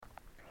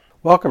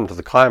Welcome to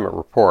the Climate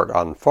Report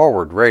on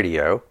Forward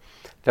Radio,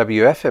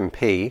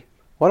 WFMP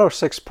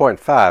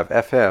 106.5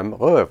 FM,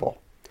 Louisville.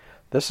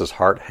 This is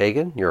Hart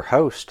Hagen, your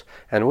host,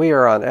 and we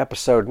are on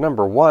episode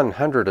number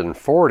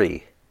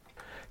 140.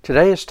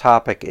 Today's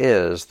topic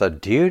is the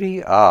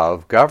duty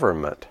of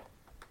government.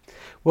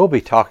 We'll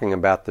be talking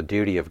about the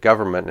duty of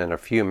government in a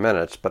few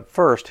minutes, but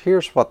first,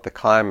 here's what the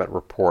Climate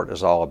Report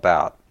is all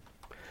about.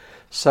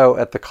 So,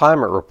 at the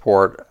Climate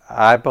Report,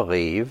 I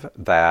believe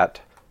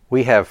that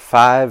we have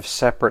 5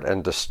 separate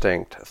and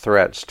distinct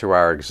threats to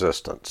our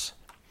existence.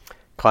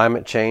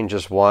 Climate change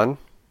is one,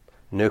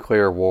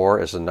 nuclear war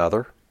is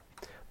another,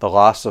 the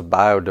loss of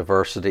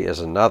biodiversity is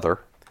another,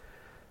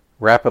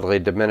 rapidly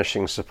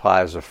diminishing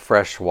supplies of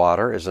fresh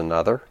water is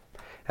another,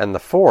 and the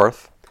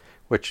fifth,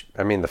 which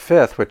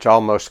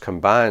almost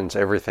combines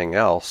everything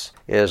else,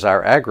 is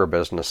our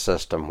agribusiness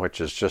system, which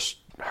is just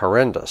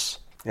horrendous.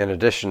 In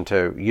addition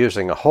to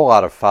using a whole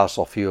lot of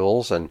fossil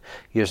fuels and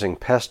using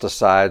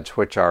pesticides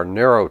which are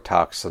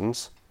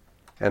neurotoxins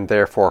and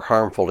therefore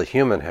harmful to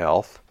human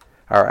health,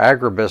 our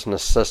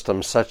agribusiness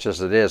system, such as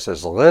it is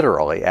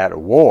literally at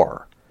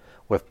war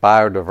with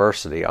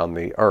biodiversity on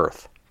the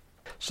earth.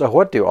 So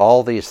what do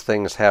all these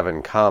things have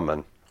in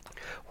common?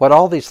 What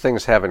all these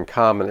things have in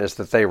common is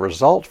that they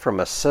result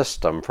from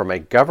a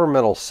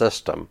governmental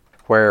system,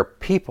 where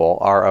people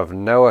are of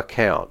no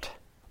account.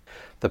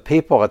 The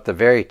people at the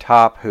very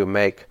top who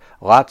make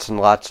lots and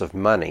lots of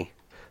money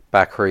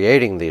by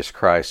creating these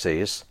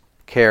crises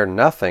care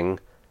nothing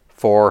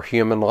for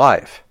human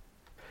life.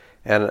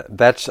 And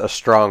that's a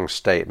strong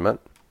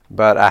statement,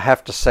 but I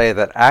have to say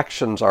that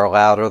actions are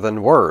louder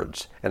than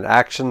words, and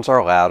actions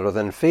are louder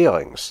than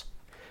feelings.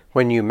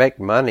 When you make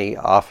money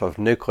off of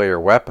nuclear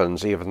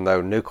weapons, even though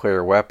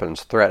nuclear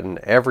weapons threaten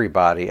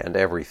everybody and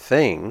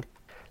everything,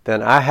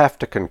 then I have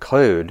to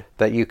conclude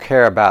that you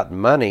care about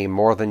money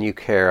more than you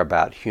care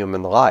about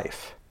human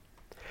life.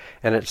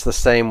 And it's the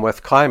same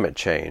with climate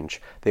change.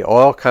 The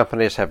oil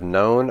companies have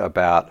known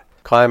about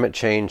climate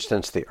change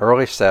since the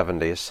early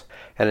 70s,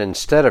 and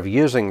instead of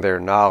using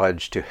their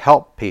knowledge to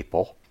help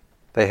people,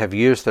 they have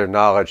used their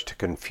knowledge to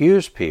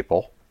confuse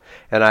people,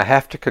 and I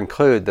have to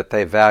conclude that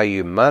they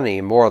value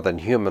money more than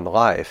human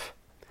life,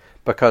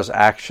 because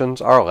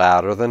actions are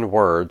louder than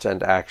words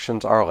and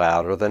actions are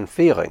louder than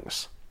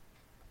feelings.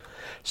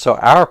 So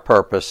our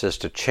purpose is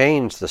to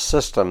change the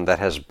system that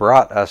has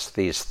brought us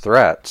these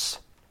threats,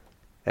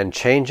 and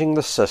changing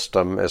the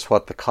system is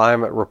what the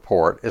Climate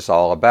Report is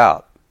all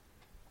about.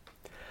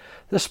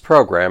 This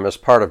program is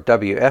part of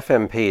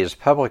WFMP's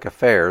Public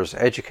Affairs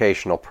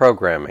educational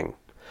programming.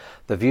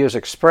 The views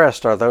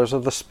expressed are those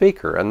of the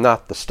speaker and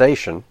not the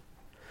station.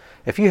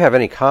 If you have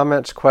any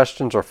comments,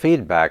 questions, or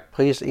feedback,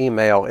 please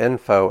email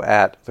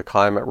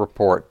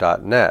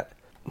info@theclimatereport.net.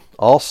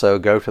 Also,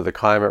 go to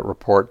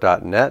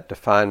theclimatereport.net to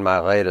find my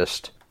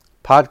latest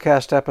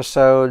podcast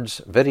episodes,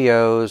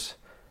 videos,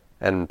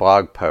 and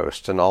blog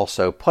posts, and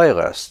also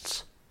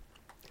playlists.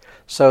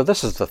 So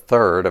this is the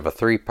third of a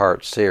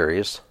 3-part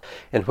series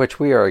in which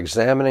we are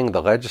examining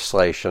the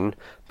legislation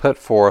put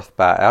forth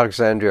by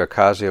Alexandria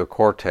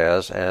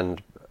Ocasio-Cortez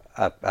and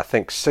I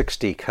think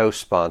 60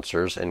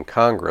 co-sponsors in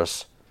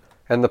Congress.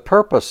 And the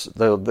purpose,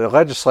 the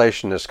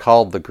legislation is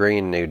called the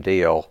Green New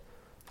Deal,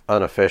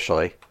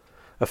 unofficially.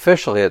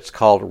 Officially, it's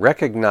called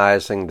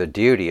Recognizing the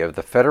Duty of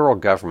the Federal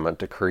Government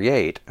to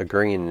Create a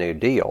Green New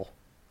Deal.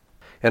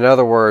 In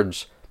other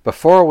words,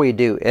 before we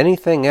do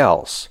anything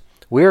else,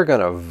 we are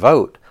going to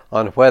vote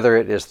on whether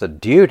it is the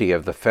duty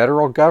of the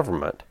federal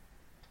government to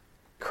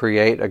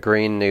create a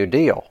Green New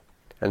Deal.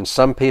 And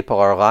some people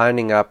are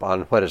lining up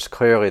on what is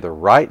clearly the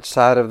right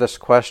side of this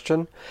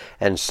question,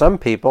 and some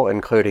people,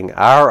 including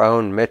our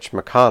own Mitch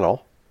McConnell,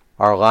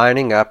 are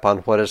lining up on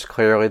what is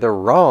clearly the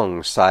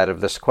wrong side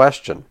of this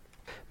question.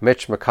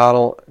 Mitch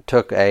McConnell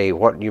took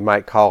what you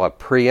might call a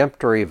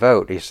preemptory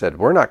vote. He said,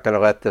 we're not going to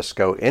let this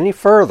go any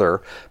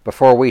further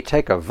before we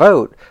take a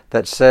vote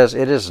that says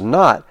it is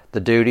not the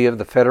duty of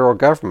the federal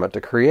government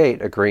to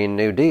create a Green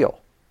New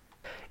Deal.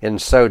 In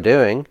so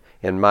doing,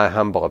 in my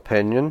humble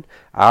opinion,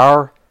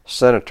 our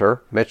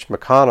Senator Mitch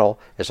McConnell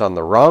is on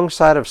the wrong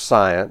side of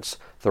science,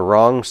 the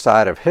wrong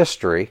side of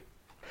history,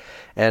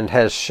 and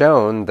has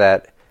shown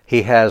that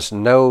he has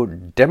no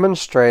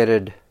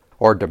demonstrated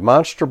or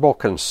demonstrable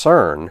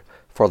concern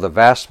for the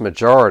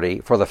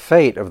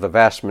fate of the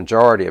vast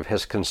majority of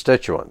his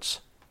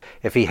constituents.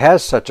 If he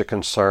has such a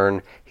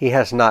concern, he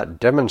has not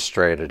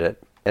demonstrated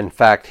it. In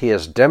fact, he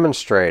is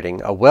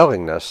demonstrating a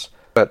willingness to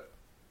put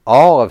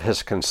all of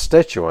his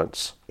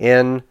constituents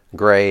in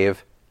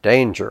grave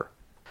danger.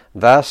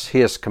 Thus, he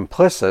is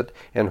complicit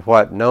in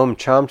what Noam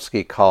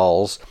Chomsky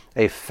calls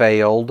a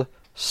failed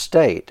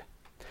state.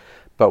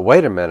 But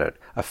wait a minute,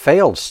 a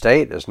failed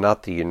state is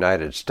not the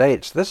United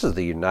States. This is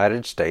the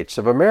United States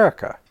of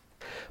America.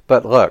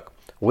 But look,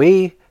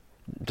 we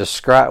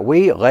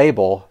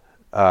label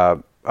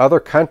other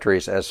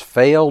countries as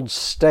failed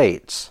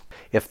states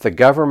if the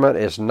government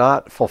is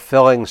not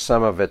fulfilling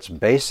some of its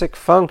basic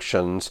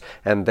functions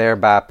and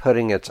thereby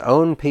putting its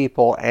own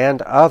people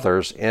and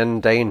others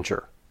in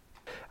danger.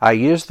 I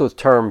use the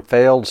term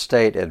failed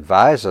state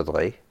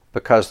advisedly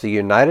because the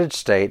United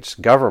States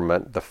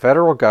government, the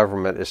federal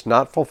government, is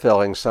not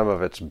fulfilling some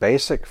of its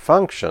basic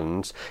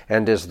functions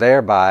and is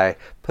thereby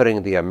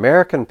putting the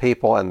American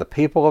people and the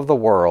people of the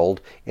world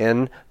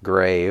in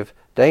grave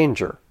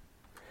danger.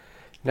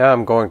 Now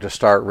I'm going to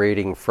start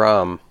reading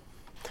from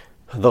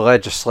the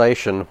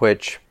legislation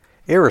which,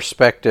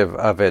 irrespective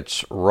of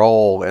its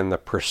role in the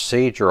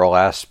procedural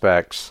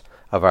aspects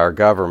of our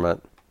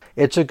government,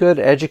 it's a good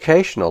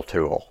educational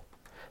tool.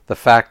 The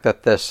fact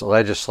that this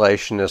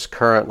legislation is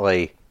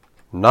currently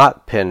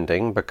not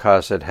pending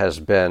because it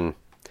has been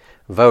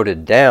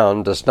voted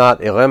down does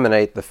not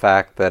eliminate the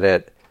fact that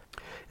it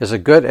is a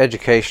good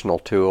educational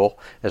tool,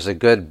 is a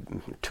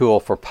good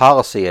tool for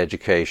policy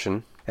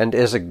education, and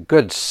is a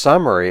good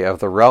summary of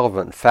the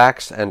relevant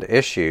facts and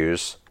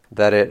issues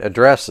that it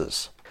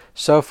addresses.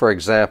 So, for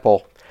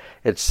example,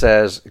 it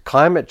says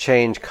climate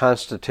change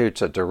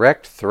constitutes a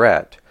direct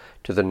threat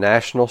to the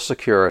national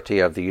security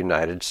of the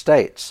United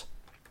States.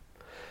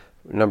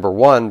 Number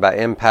one, by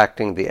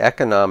impacting the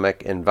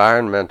economic,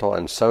 environmental,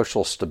 and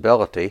social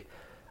stability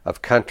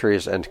of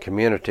countries and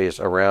communities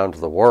around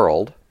the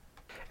world.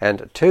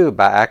 And two,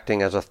 by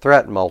acting as a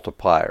threat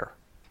multiplier.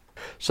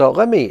 So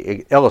let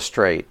me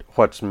illustrate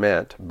what's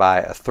meant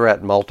by a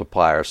threat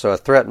multiplier. So a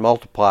threat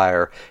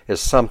multiplier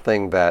is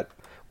something that,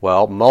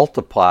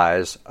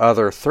 multiplies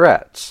other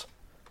threats.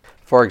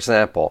 For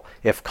example,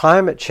 if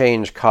climate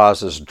change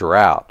causes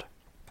drought,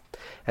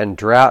 and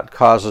drought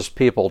causes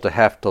people to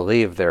have to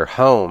leave their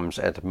homes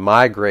and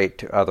migrate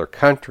to other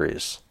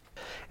countries,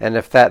 and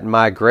if that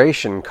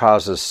migration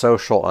causes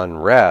social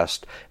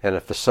unrest, and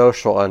if the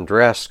social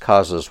unrest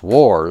causes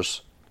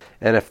wars,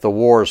 and if the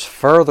wars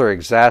further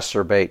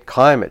exacerbate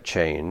climate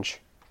change,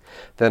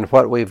 then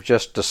what we've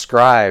just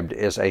described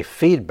is a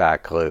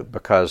feedback loop,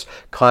 because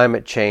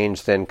climate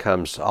change then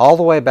comes all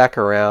the way back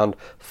around,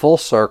 full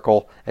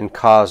circle, and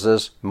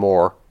causes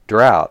more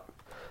drought.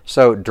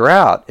 So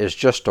drought is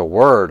just a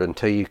word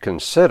until you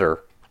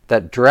consider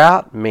that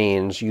drought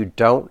means you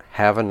don't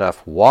have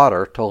enough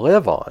water to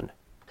live on.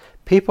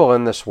 People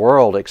in this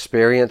world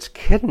experience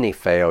kidney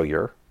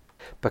failure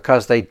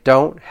because they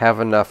don't have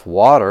enough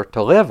water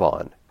to live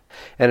on.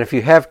 And if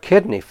you have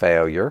kidney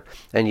failure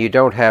and you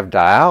don't have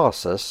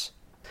dialysis,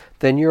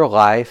 then your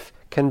life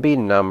can be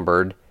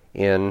numbered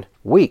in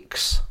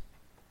weeks.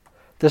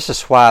 This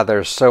is why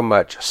there's so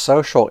much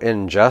social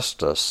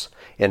injustice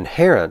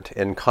inherent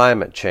in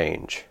climate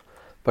change,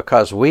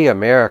 because we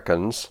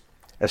Americans,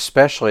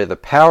 especially the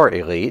power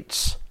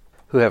elites,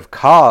 who have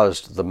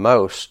caused the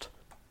most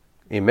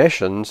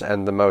emissions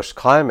and the most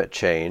climate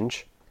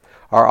change,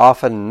 are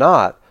often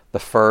not the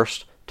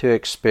first to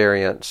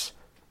experience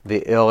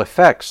the ill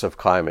effects of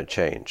climate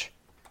change.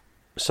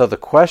 So the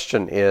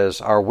question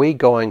is, are we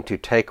going to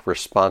take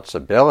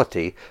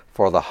responsibility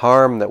for the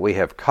harm that we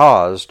have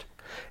caused?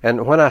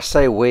 And when I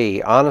say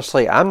we,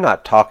 honestly, I'm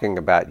not talking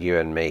about you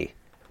and me,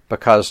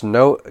 because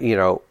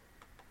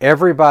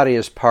everybody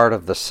is part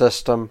of the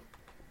system,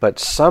 but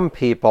some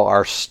people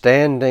are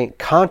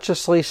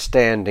consciously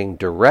standing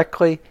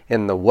directly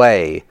in the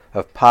way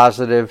of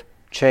positive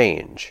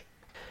change.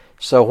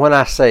 So when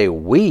I say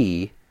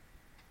we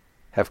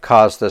have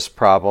caused this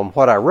problem,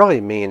 what I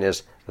really mean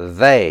is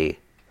they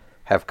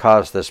have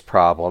caused this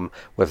problem,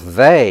 with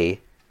they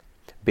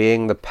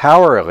being the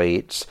power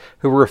elites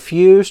who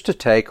refuse to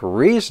take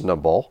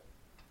reasonable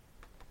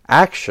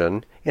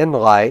action in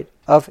light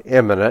of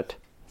imminent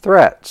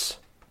threats.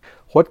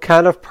 What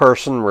kind of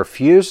person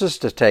refuses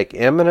to take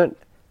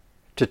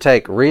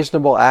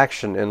reasonable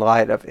action in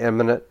light of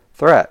imminent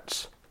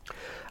threats?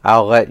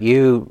 I'll let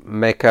you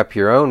make up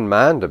your own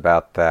mind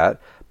about that,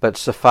 but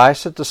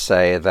suffice it to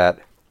say that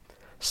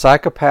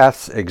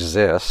psychopaths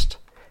exist,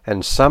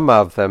 and some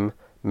of them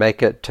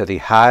make it to the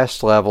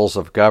highest levels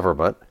of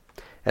government,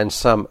 and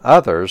some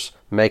others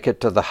make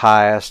it to the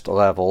highest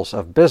levels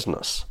of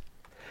business.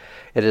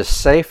 It is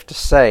safe to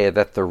say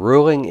that the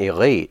ruling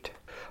elite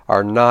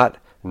are not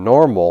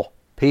normal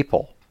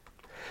people.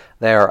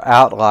 They are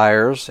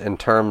outliers in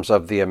terms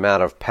of the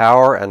amount of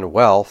power and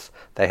wealth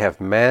they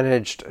have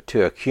managed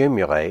to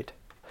accumulate,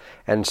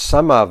 and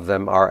some of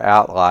them are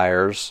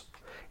outliers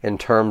in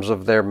terms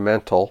of their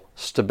mental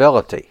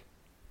stability.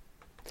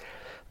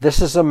 This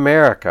is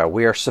America.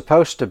 We are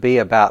supposed to be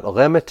about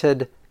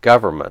limited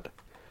government,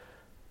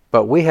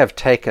 but we have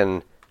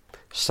taken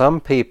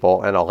some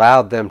people and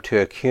allowed them to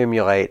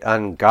accumulate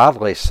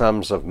ungodly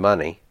sums of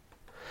money,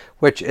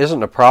 which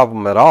isn't a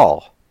problem at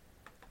all.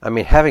 I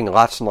mean, having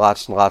lots and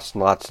lots and lots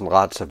and lots and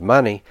lots of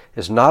money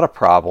is not a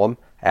problem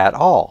at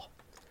all,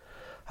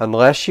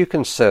 unless you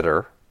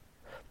consider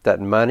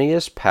that money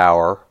is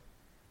power,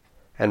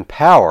 and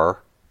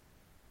power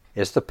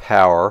is the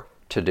power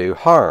to do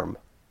harm.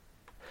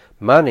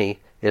 Money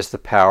is the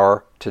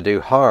power to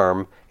do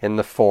harm in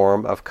the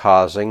form of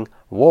causing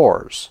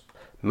wars.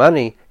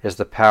 Money is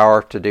the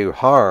power to do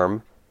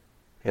harm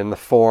in the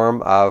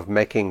form of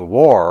making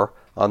war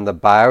on the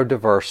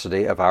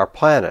biodiversity of our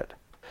planet.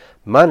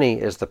 Money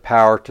is the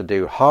power to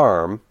do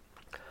harm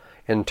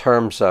in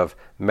terms of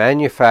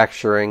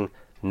manufacturing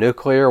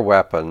nuclear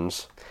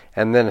weapons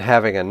and then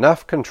having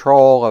enough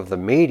control of the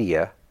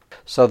media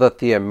so that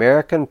the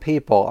American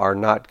people are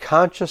not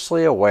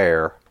consciously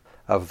aware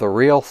of the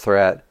real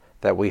threat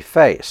that we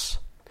face.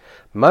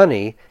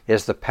 Money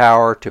is the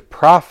power to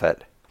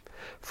profit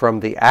from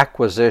the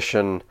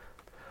acquisition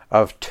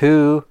of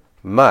too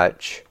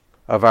much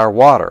of our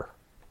water.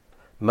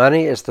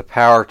 Money is the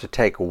power to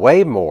take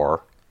way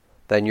more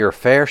than your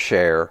fair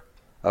share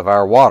of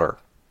our water.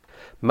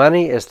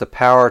 Money is the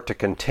power to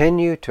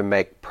continue to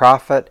make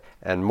profit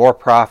and more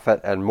profit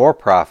and more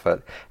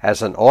profit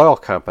as an oil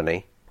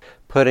company,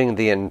 putting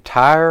the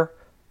entire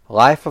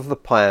life of the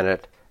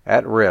planet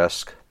at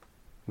risk.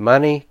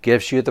 Money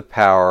gives you the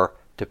power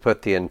to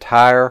put the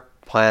entire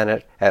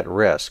planet at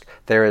risk.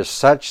 There is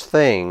such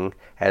thing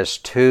as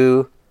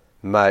too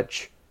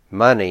much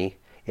money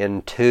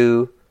in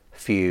too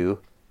few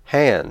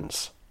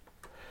hands.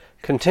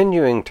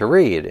 Continuing to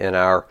read in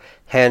our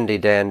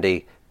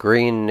handy-dandy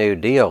Green New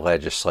Deal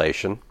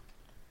legislation,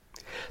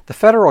 the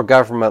federal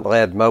government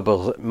led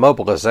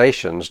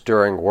mobilizations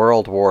during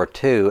World War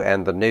II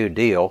and the New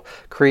Deal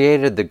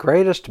created the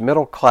greatest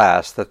middle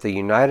class that the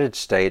United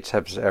States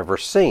has ever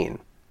seen.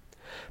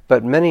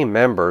 But many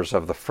members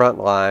of the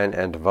frontline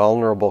and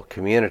vulnerable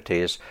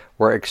communities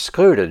were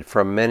excluded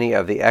from many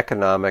of the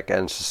economic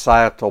and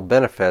societal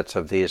benefits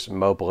of these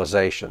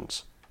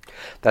mobilizations.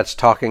 That's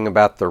talking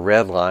about the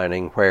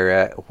redlining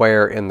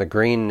where in the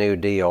Green New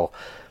Deal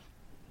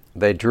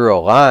they drew a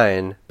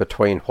line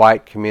between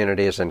white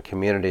communities and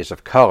communities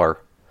of color,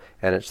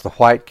 and it's the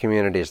white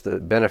communities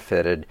that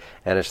benefited,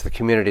 and it's the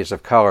communities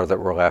of color that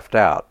were left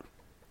out.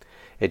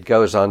 It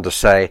goes on to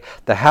say,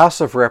 the House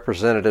of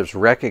Representatives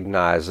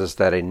recognizes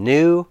that a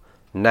new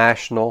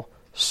national,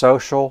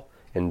 social,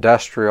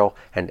 industrial,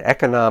 and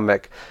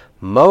economic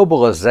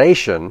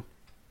mobilization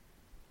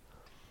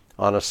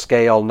on a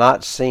scale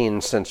not seen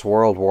since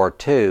World War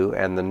II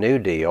and the New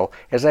Deal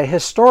is a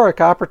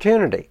historic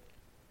opportunity.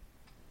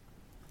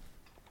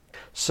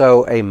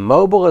 So a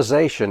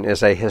mobilization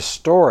is a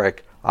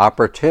historic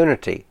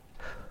opportunity.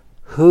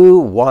 Who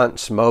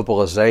wants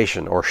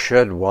mobilization or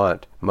should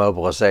want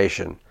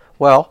mobilization?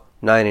 Well,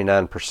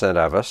 99%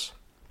 of us.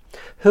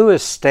 Who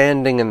is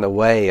standing in the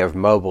way of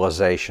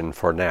mobilization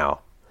for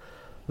now?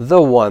 The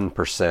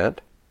 1%.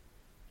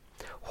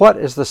 What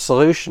is the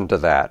solution to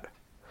that?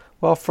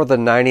 Well, for the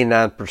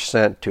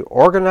 99% to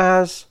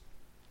organize,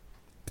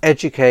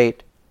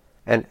 educate,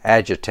 and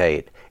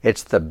agitate.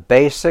 It's the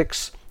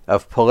basics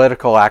of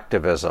political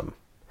activism.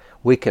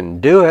 We can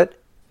do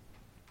it,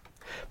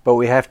 but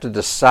we have to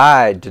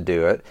decide to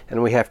do it,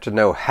 and we have to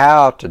know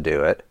how to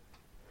do it,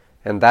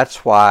 and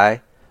that's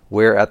why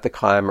we're at the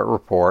Climate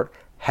Report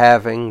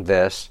having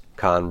this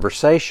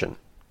conversation.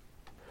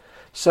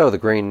 So the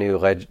Green New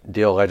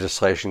Deal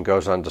legislation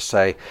goes on to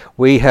say,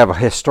 we have a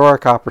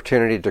historic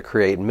opportunity to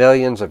create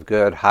millions of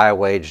good,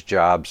 high-wage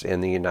jobs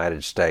in the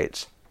United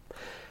States.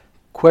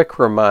 Quick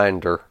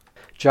reminder,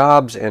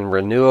 jobs in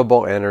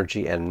renewable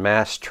energy and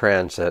mass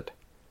transit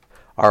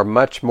are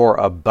much more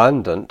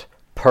abundant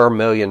per $1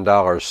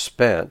 million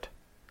spent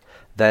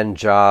than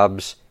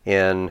jobs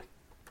in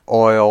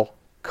oil,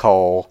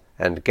 coal,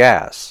 and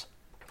gas.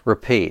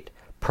 Repeat,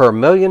 per $1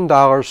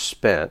 million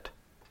spent,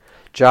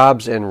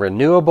 jobs in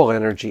renewable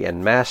energy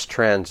and mass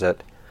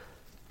transit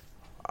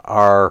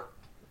are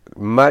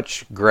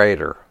much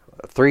greater,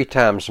 3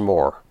 times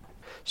more.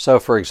 So,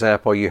 for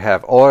example, you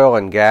have oil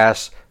and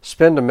gas,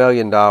 spend $1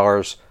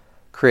 million,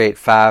 create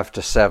 5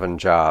 to 7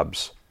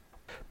 jobs.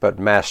 But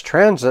mass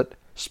transit,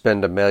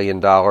 spend $1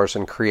 million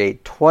and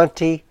create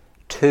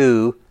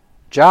 22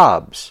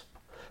 jobs.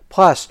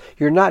 Plus,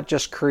 you're not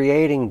just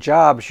creating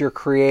jobs, you're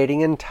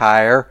creating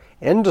entire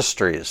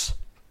industries.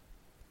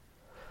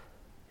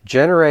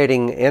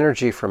 Generating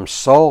energy from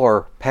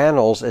solar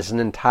panels is an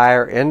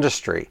entire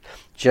industry.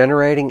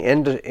 Generating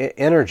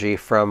energy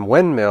from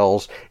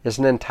windmills is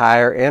an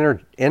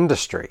entire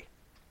industry.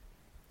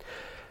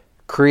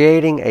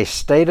 Creating a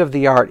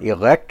state-of-the-art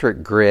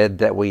electric grid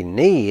that we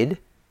need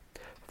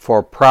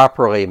for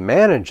properly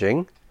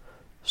managing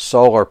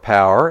solar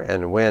power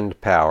and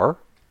wind power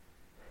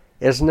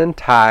is an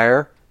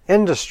entire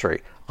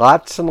industry.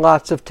 Lots and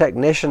lots of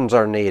technicians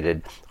are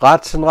needed.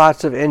 Lots and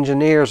lots of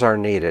engineers are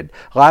needed.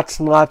 Lots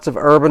and lots of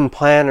urban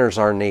planners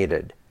are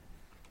needed.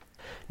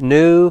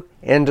 New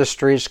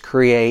industries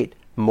create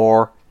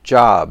more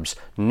jobs.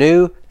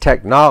 New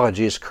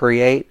technologies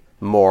create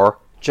more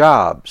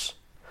jobs.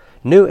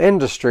 New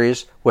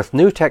industries with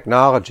new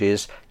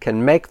technologies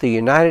can make the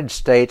United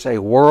States a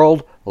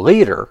world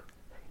leader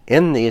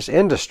in these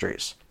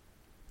industries.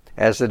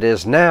 As it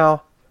is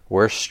now,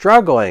 we're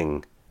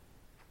struggling.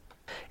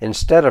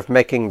 Instead of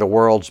making the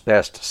world's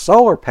best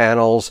solar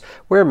panels,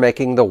 we're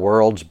making the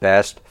world's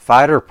best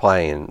fighter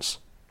planes.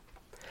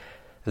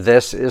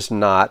 This is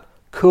not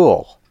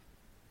cool.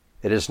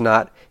 It is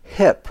not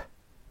hip.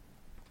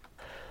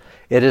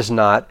 It is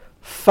not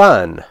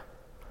fun.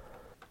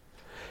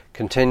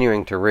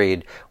 Continuing to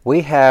read,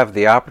 we have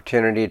the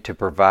opportunity to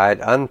provide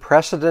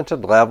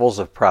unprecedented levels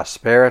of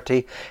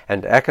prosperity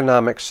and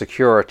economic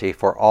security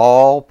for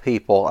all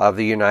people of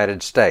the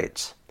United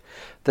States.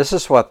 This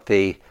is what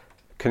the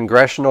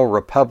congressional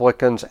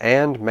Republicans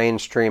and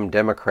mainstream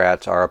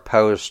Democrats are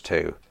opposed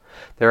to.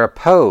 They're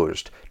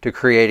opposed to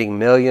creating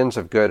millions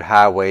of good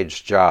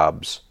high-wage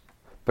jobs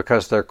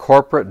because their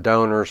corporate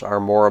donors are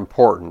more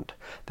important.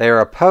 They are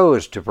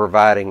opposed to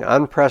providing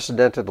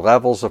unprecedented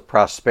levels of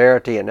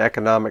prosperity and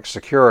economic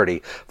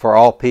security for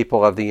all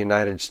people of the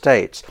United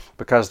States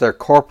because their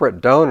corporate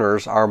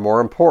donors are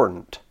more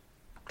important.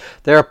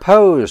 They're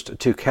opposed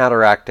to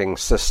counteracting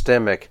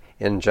systemic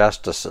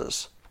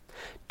injustices.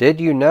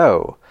 Did you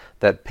know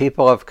that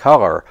people of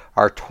color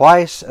are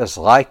twice as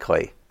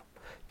likely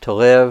to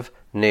live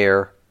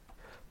near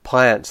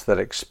plants that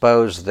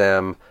expose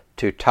them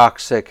to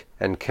toxic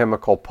and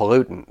chemical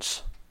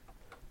pollutants?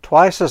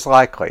 Twice as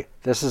likely.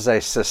 This is a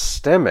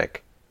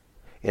systemic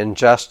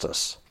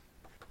injustice.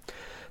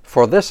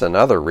 For this and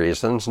other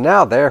reasons,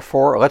 now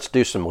therefore, let's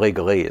do some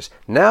legalese.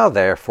 Now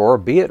therefore,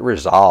 be it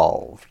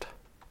resolved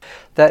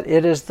that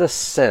it is the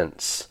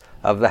sense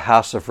of the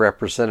House of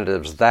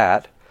Representatives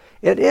that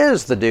it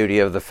is the duty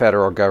of the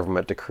federal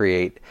government to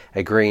create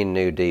a Green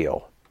New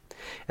Deal.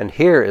 And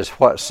here is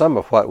some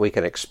of what we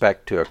can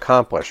expect to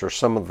accomplish, or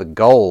some of the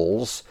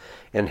goals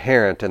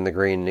inherent in the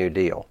Green New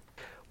Deal.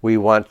 We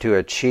want to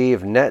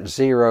achieve net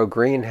zero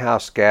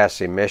greenhouse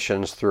gas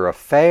emissions through a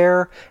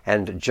fair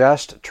and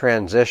just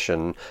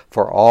transition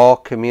for all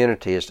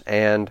communities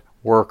and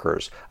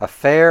workers. A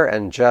fair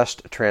and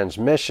just transition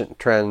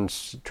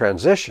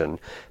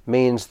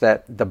means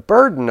that the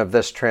burden of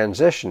this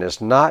transition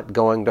is not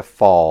going to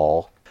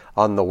fall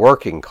on the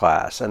working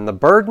class, and the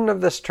burden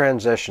of this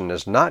transition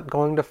is not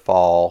going to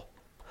fall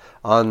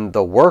on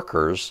the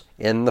workers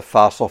in the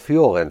fossil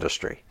fuel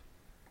industry.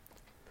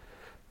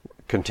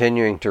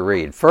 Continuing to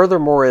read,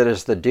 furthermore, it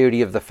is the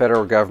duty of the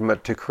federal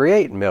government to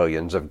create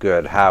millions of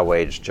good,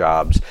 high-wage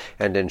jobs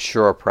and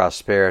ensure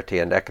prosperity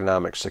and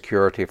economic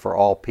security for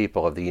all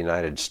people of the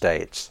United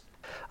States.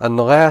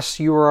 Unless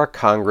you are a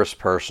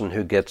congressperson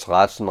who gets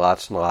lots and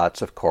lots and lots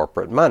of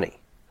corporate money,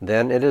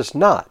 then it is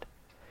not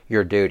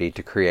your duty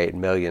to create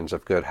millions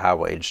of good,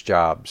 high-wage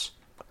jobs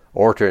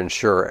or to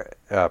ensure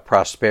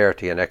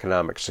prosperity and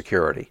economic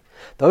security.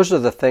 Those are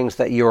the things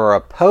that you are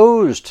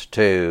opposed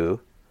to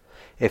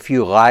if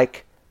you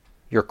like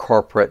your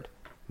corporate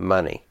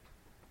money.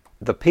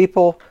 The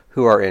people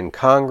who are in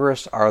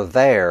Congress are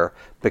there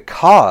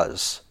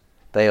because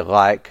they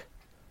like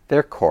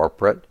their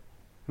corporate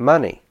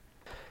money.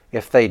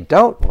 If they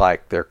don't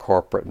like their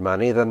corporate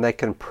money, then they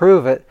can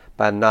prove it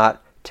by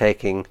not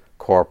taking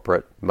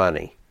corporate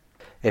money.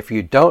 If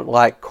you don't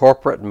like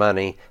corporate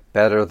money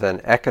better than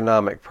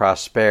economic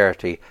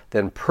prosperity,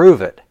 then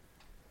prove it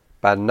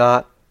by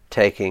not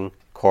taking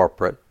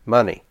corporate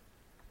money.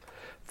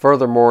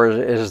 Furthermore,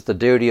 it is the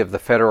duty of the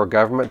federal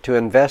government to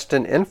invest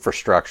in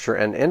infrastructure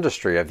and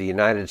industry of the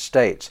United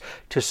States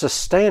to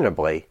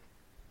sustainably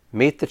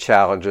meet the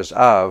challenges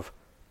of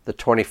the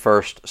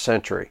 21st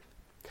century.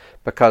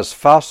 Because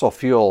fossil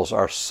fuels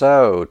are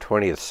so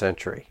 20th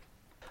century.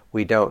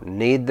 We don't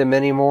need them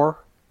anymore.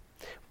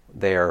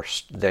 They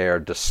are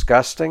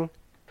disgusting.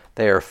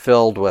 They are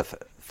filled with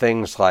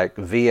things like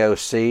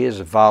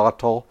VOCs,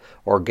 volatile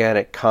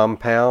organic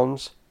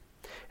compounds.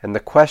 And the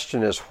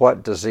question is,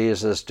 what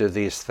diseases do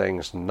these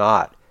things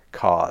not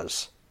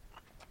cause?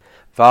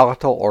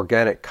 Volatile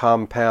organic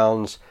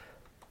compounds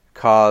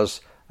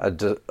cause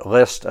a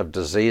list of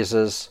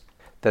diseases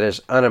that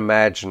is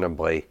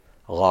unimaginably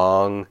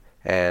long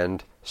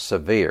and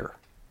severe.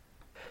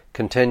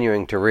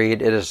 Continuing to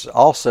read, it is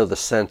also the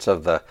sense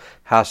of the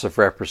House of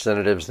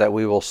Representatives that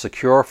we will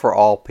secure for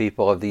all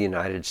people of the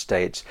United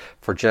States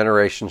for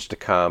generations to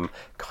come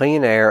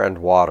clean air and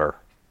water,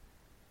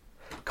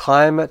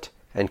 climate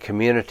and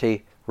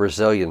community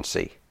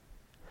resiliency,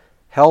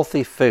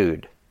 healthy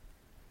food,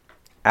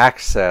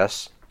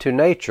 access to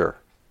nature,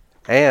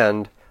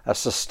 and a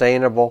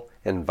sustainable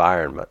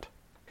environment.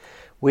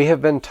 We have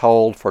been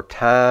told for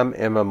time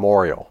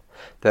immemorial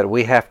that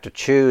we have to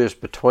choose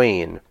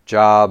between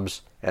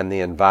jobs and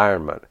the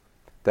environment,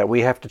 that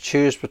we have to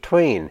choose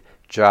between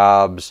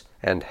jobs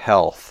and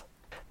health,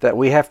 that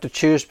we have to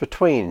choose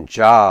between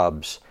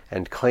jobs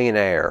and clean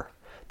air,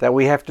 that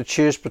we have to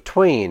choose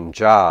between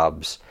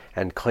jobs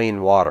and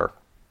clean water,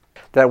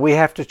 that we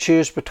have to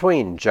choose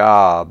between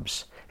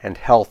jobs and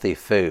healthy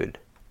food.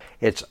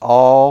 It's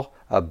all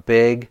a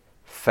big,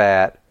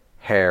 fat,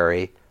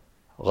 hairy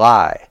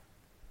lie.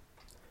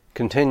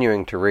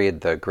 Continuing to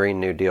read the Green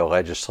New Deal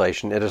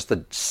legislation, it is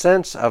the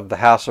sense of the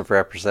House of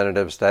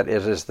Representatives that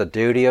it is the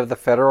duty of the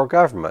federal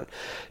government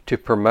to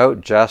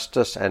promote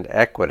justice and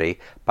equity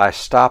by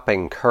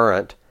stopping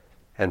current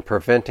and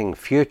preventing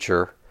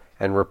future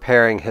and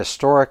repairing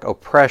historic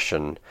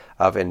oppression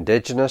of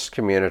indigenous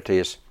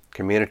communities,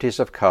 communities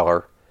of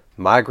color,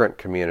 migrant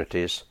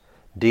communities,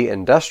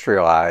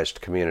 deindustrialized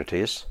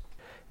communities,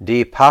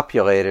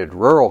 depopulated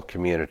rural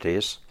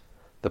communities,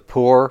 the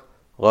poor,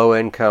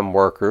 low-income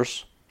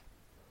workers,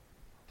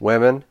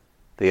 women,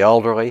 the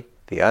elderly,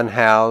 the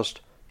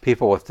unhoused,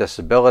 people with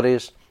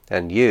disabilities,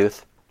 and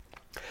youth,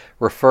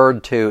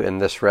 referred to in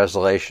this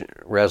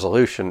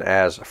resolution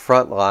as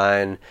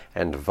frontline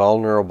and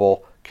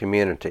vulnerable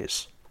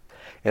communities.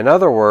 In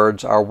other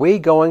words, are we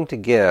going to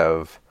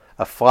give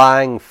a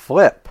flying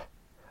flip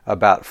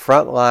about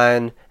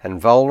frontline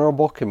and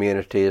vulnerable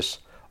communities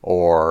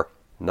or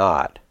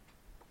not?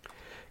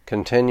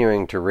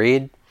 Continuing to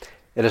read,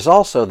 it is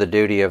also the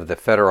duty of the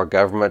federal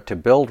government to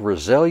build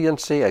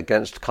resiliency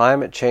against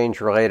climate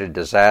change-related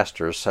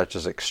disasters such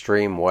as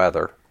extreme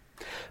weather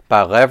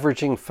by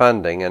leveraging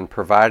funding and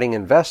providing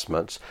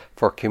investments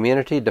for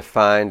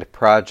community-defined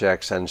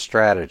projects and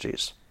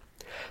strategies.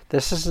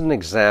 This is an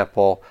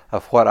example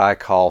of what I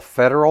call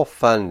federal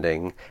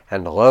funding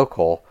and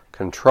local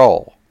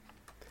control.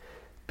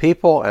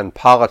 People and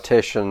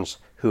politicians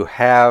who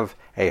have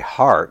a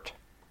heart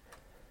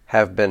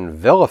have been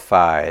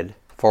vilified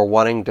for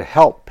wanting to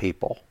help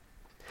people.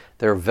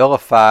 They're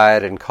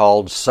vilified and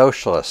called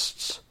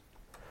socialists,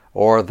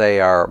 or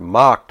they are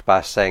mocked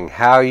by saying,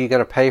 "How are you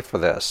going to pay for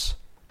this?"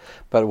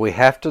 But we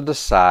have to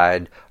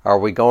decide, are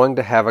we going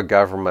to have a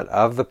government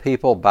of the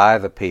people, by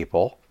the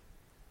people,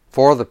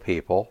 for the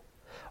people,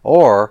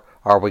 or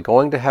are we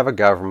going to have a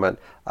government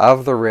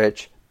of the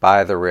rich,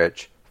 by the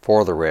rich,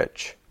 for the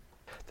rich?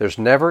 There's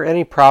never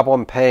any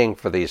problem paying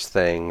for these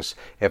things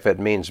if it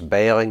means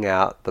bailing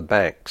out the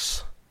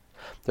banks.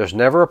 There's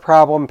never a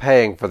problem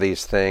paying for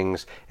these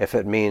things if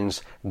it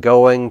means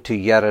going to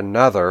yet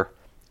another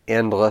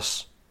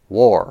endless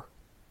war.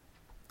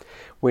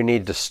 We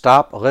need to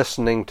stop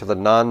listening to the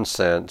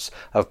nonsense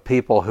of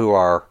people who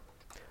are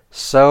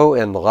so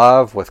in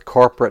love with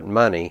corporate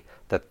money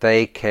that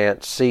they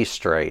can't see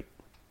straight.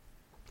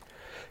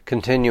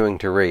 Continuing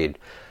to read,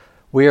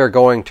 we are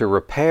going to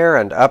repair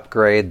and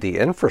upgrade the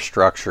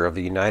infrastructure of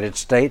the United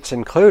States,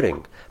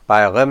 including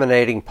by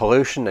eliminating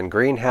pollution and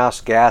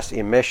greenhouse gas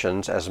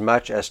emissions as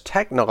much as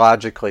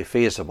technologically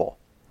feasible.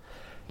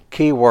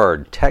 Key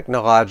word,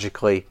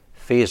 technologically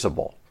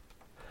feasible.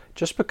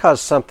 Just because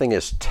something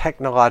is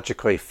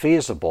technologically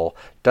feasible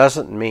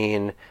doesn't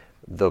mean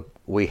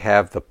we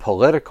have the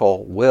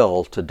political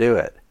will to do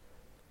it.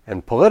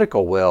 And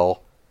political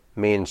will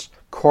means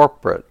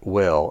corporate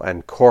will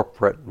and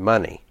corporate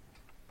money.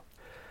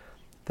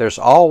 There's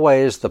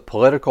always the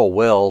political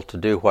will to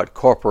do what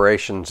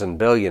corporations and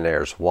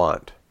billionaires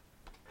want.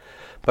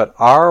 But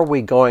are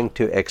we going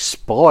to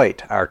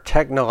exploit our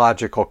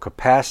technological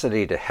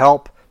capacity to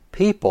help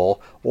people,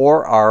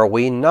 or are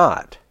we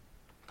not?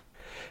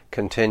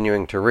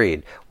 Continuing to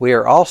read, we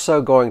are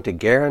also going to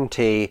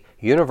guarantee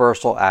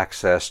universal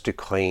access to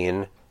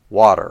clean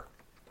water.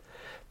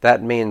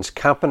 That means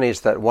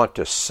companies that want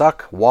to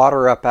suck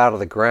water up out of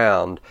the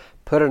ground,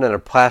 put it in a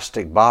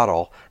plastic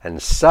bottle,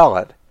 and sell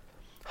it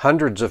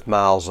hundreds of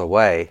miles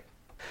away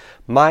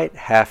might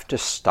have to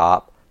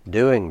stop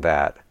doing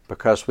that,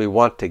 because we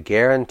want to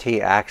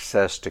guarantee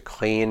access to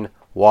clean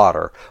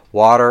water.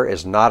 Water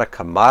is not a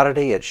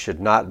commodity. It should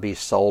not be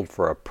sold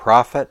for a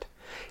profit.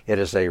 It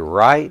is a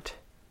right,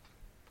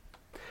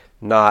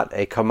 not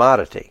a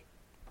commodity.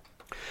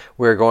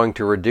 We're going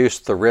to reduce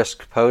the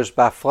risk posed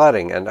by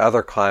flooding and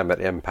other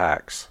climate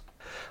impacts.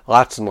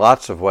 Lots and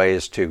lots of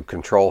ways to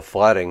control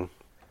flooding,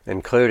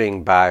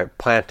 including by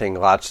planting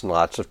lots and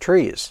lots of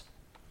trees.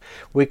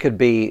 We could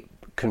be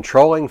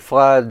controlling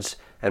floods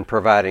and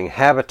providing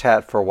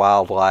habitat for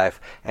wildlife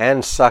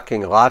and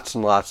sucking lots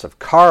and lots of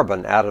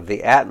carbon out of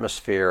the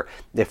atmosphere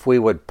if we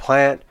would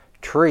plant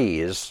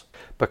trees,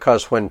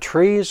 because when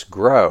trees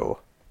grow,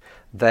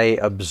 they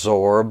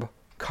absorb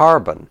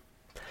carbon.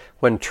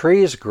 When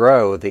trees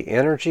grow, the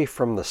energy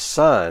from the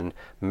sun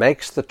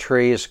makes the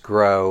trees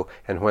grow,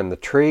 and when the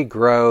tree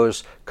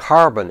grows,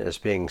 carbon is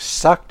being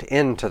sucked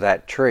into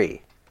that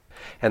tree.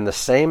 And the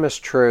same is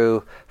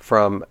true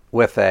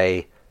with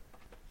a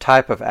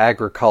type of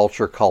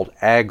agriculture called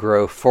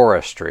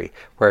agroforestry,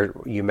 where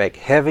you make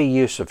heavy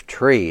use of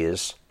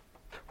trees,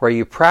 where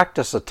you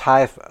practice a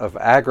type of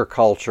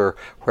agriculture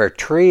where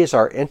trees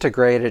are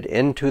integrated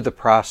into the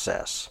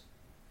process.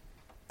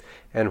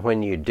 And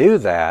when you do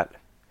that,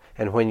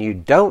 and when you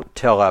don't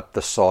till up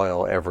the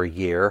soil every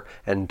year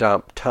and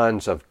dump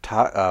tons of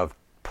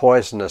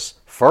poisonous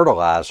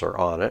fertilizer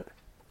on it,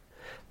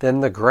 then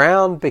the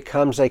ground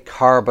becomes a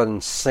carbon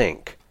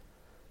sink.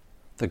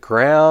 The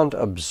ground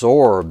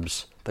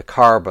absorbs the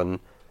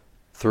carbon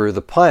through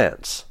the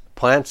plants.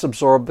 Plants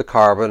absorb the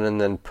carbon and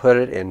then put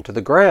it into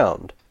the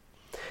ground.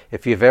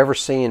 If you've ever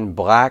seen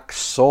black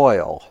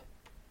soil,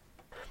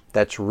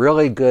 that's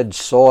really good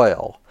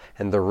soil.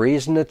 And the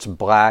reason it's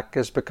black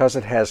is because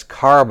it has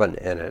carbon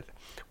in it.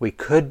 We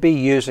could be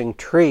using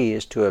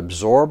trees to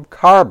absorb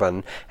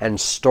carbon and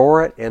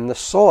store it in the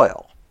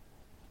soil.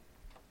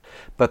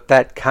 But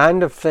that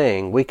kind of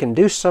thing, we can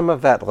do some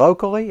of that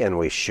locally, and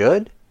we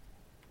should.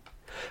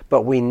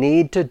 But we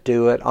need to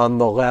do it on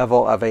the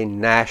level of a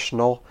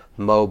national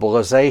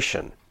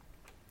mobilization.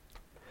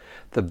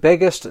 The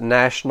biggest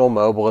national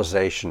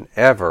mobilization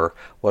ever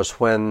was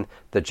when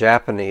the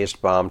Japanese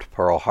bombed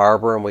Pearl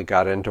Harbor and we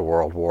got into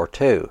World War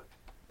II.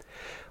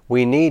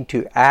 We need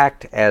to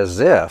act as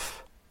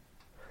if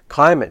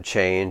climate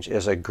change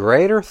is a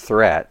greater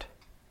threat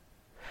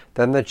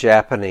than the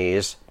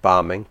Japanese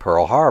bombing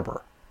Pearl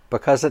Harbor,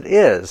 because it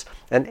is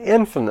an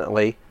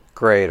infinitely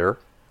greater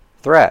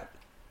threat.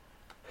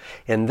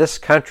 In this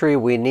country,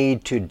 we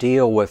need to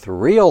deal with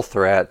real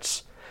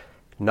threats,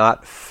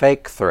 not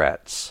fake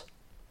threats.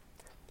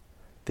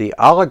 The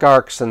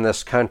oligarchs in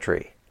this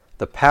country,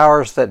 the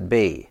powers that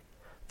be,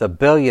 the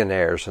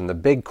billionaires and the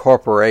big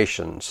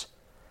corporations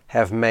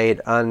have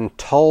made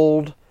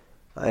untold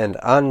and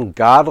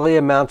ungodly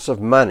amounts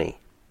of money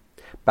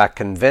by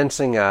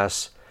convincing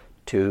us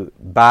to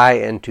buy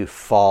into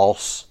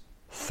false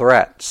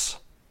threats,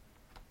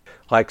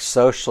 like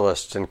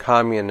socialists and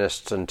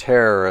communists and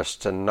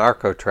terrorists and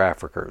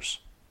narco-traffickers.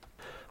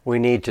 We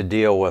need to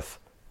deal with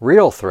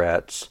real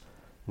threats,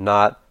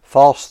 not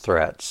false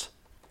threats.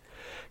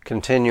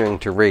 Continuing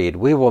to read,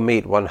 we will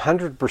meet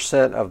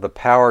 100% of the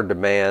power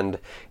demand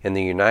in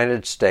the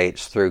United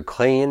States through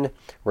clean,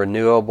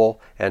 renewable,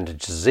 and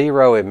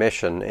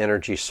zero-emission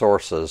energy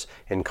sources,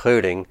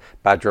 including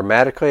by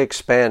dramatically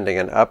expanding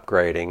and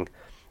upgrading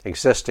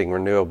existing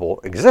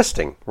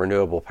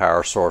renewable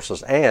power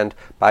sources and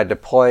by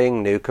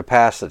deploying new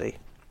capacity.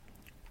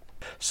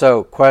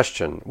 So,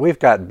 question, we've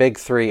got big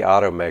three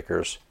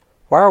automakers.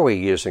 Why are we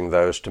using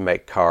those to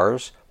make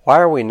cars? Why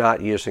are we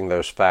not using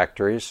those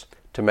factories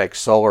to make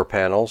solar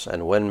panels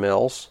and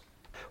windmills?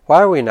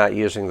 Why are we not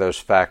using those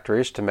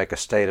factories to make a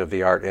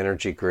state-of-the-art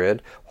energy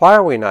grid? Why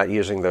are we not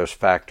using those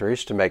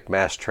factories to make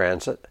mass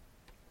transit?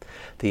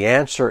 The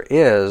answer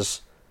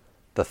is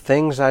the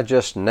things I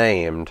just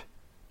named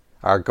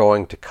are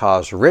going to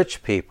cause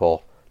rich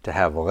people to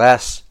have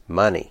less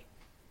money.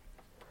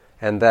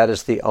 And that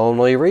is the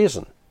only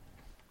reason.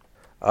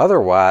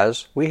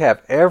 Otherwise, we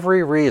have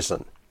every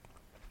reason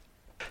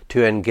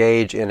to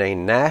engage in a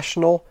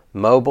national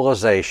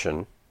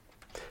mobilization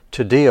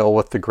to deal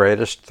with the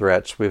greatest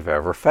threats we've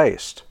ever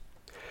faced.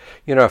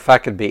 You know, if I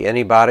could be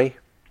anybody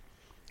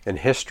in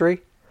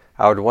history,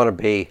 I would want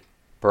to be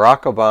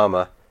Barack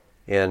Obama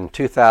in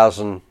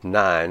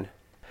 2009,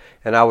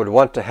 and I would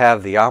want to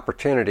have the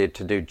opportunity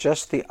to do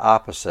just the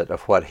opposite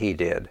of what he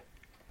did.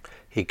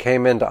 He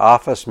came into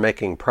office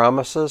making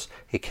promises.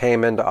 He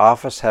came into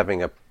office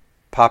having a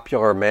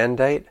popular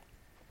mandate.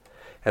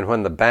 And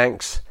when the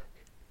banks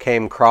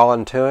came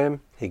crawling to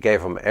him, he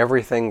gave them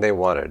everything they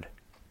wanted.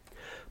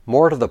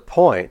 More to the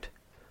point,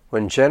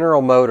 when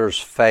General Motors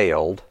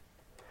failed,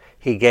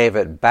 he gave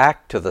it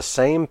back to the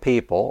same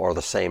people, or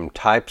the same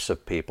types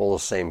of people, the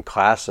same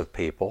class of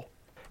people,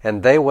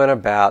 and they went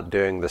about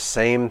doing the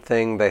same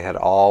thing they had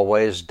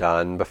always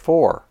done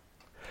before.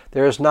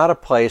 There is not a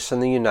place in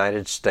the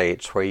United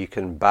States where you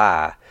can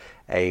buy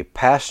a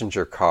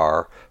passenger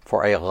car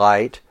for a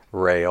light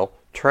rail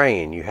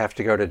train. You have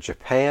to go to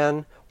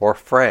Japan or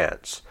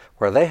France,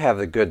 where they have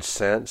the good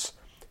sense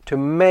to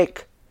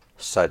make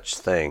such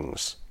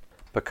things,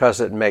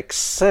 because it makes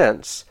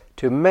sense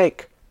to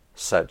make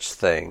such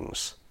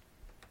things.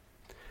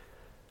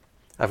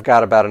 I've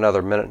got about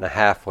another minute and a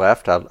half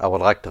left. I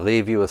would like to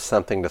leave you with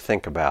something to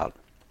think about.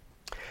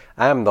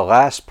 I am the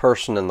last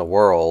person in the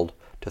world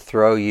to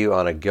throw you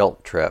on a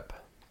guilt trip,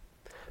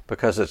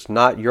 because it's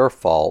not your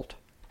fault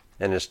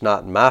and it's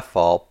not my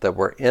fault that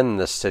we're in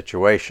this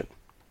situation.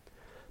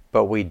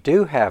 But we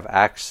do have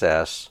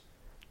access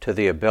to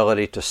the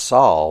ability to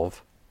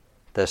solve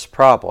this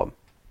problem.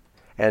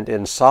 And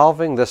in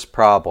solving this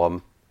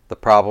problem, the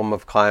problem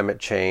of climate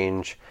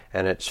change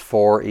and its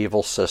four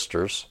evil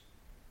sisters,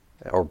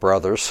 or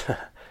brothers,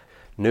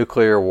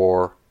 nuclear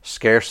war,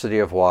 scarcity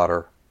of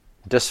water,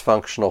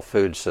 dysfunctional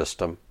food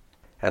system,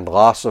 and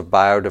loss of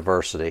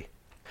biodiversity,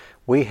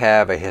 we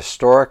have a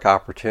historic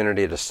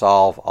opportunity to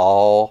solve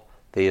all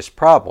these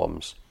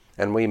problems,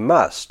 and we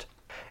must.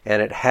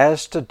 And it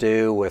has to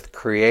do with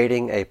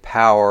creating a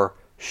power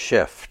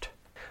shift.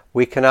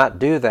 We cannot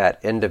do that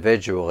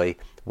individually.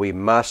 We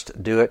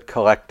must do it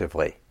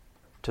collectively.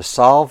 To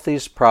solve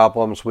these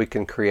problems, we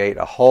can create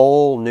a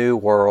whole new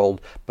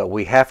world, but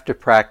we have to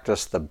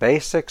practice the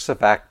basics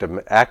of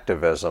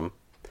activism,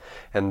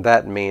 and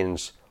that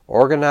means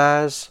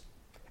organize,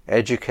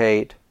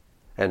 educate,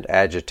 and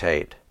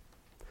agitate.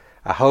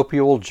 I hope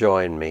you will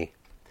join me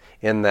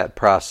in that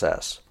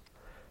process.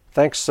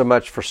 Thanks so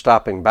much for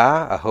stopping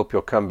by. I hope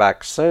you'll come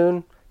back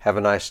soon. Have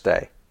a nice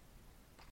day.